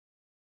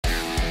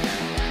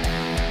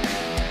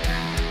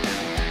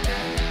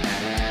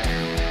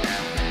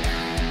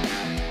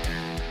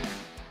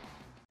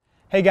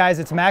Hey guys,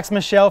 it's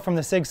Michel from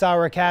the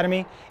SAUER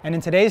Academy, and in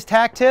today's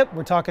TAC tip,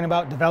 we're talking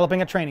about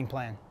developing a training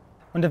plan.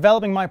 When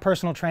developing my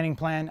personal training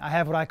plan, I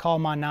have what I call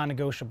my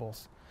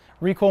non-negotiables.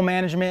 Recoil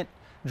management,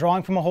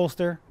 drawing from a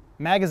holster,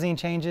 magazine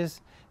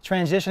changes,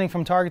 transitioning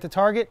from target to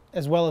target,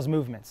 as well as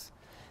movements.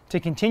 To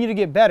continue to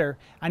get better,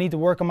 I need to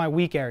work on my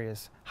weak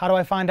areas. How do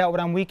I find out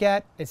what I'm weak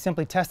at? It's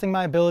simply testing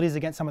my abilities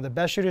against some of the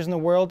best shooters in the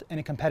world in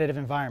a competitive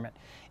environment.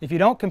 If you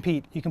don't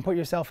compete, you can put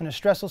yourself in a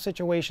stressful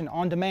situation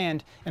on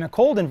demand in a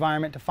cold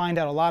environment to find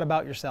out a lot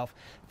about yourself.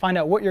 Find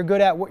out what you're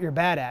good at, what you're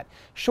bad at.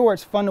 Sure,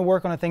 it's fun to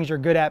work on the things you're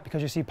good at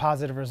because you see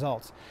positive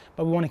results,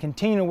 but we want to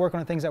continue to work on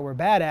the things that we're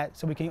bad at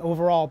so we can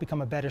overall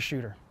become a better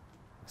shooter.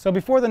 So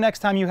before the next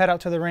time you head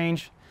out to the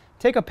range,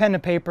 take a pen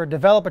and paper,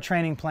 develop a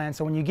training plan,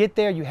 so when you get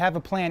there, you have a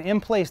plan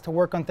in place to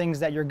work on things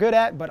that you're good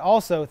at, but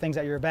also things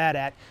that you're bad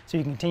at, so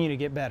you can continue to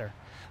get better.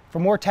 For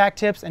more TAC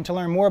tips and to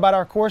learn more about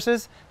our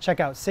courses, check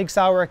out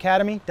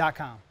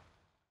SAUERacademy.com.